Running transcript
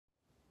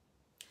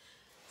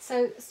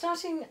So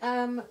starting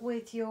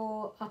with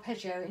your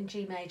arpeggio in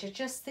G major,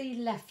 just the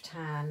left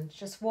hand,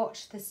 just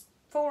watch this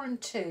 4 and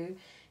 2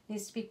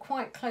 needs to be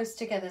quite close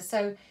together.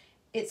 So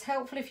it's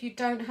helpful if you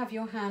don't have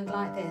your hand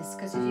like this,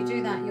 because if you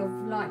do that you're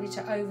likely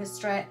to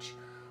overstretch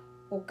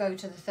or go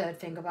to the third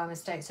finger by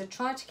mistake. So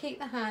try to keep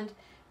the hand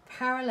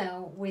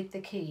parallel with the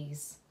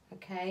keys,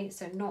 okay?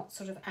 So not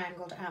sort of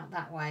angled out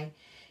that way.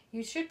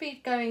 You should be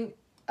going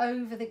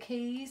over the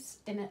keys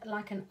in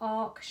like an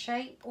arc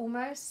shape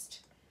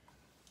almost.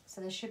 So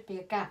there should be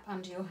a gap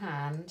under your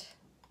hand.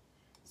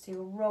 So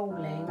you're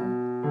rolling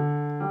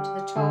to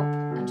the top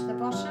and to the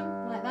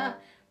bottom like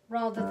that,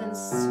 rather than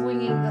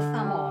swinging the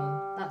thumb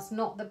on. That's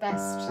not the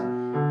best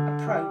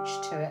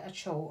approach to it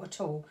at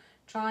all.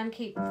 Try and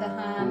keep the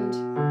hand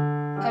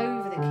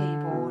over the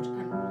keyboard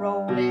and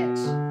roll it.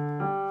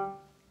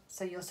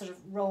 So you're sort of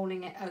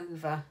rolling it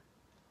over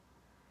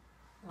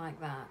like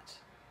that.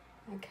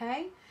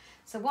 Okay?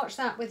 So watch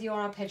that with your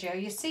arpeggio.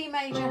 Your C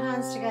major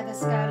hands together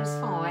scale is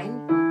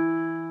fine.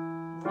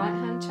 Right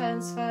hand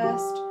turns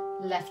first,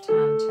 left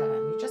hand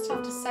turn. You just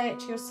have to say it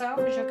to yourself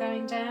as you're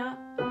going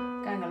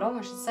along,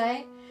 I should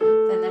say.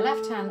 Then the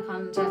left hand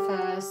under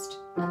first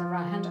and the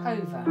right hand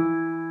over.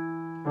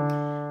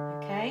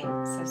 Okay,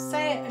 so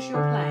say it as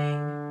you're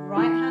playing.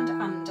 Right hand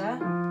under,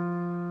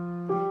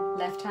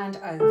 left hand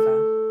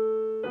over.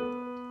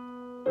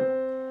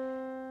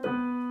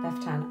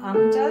 Left hand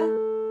under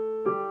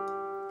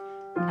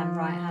and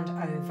right hand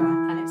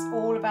over. And it's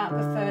all about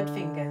the third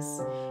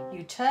fingers.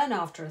 You turn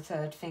after a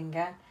third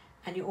finger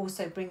and you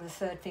also bring the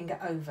third finger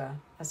over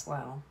as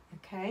well,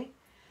 okay?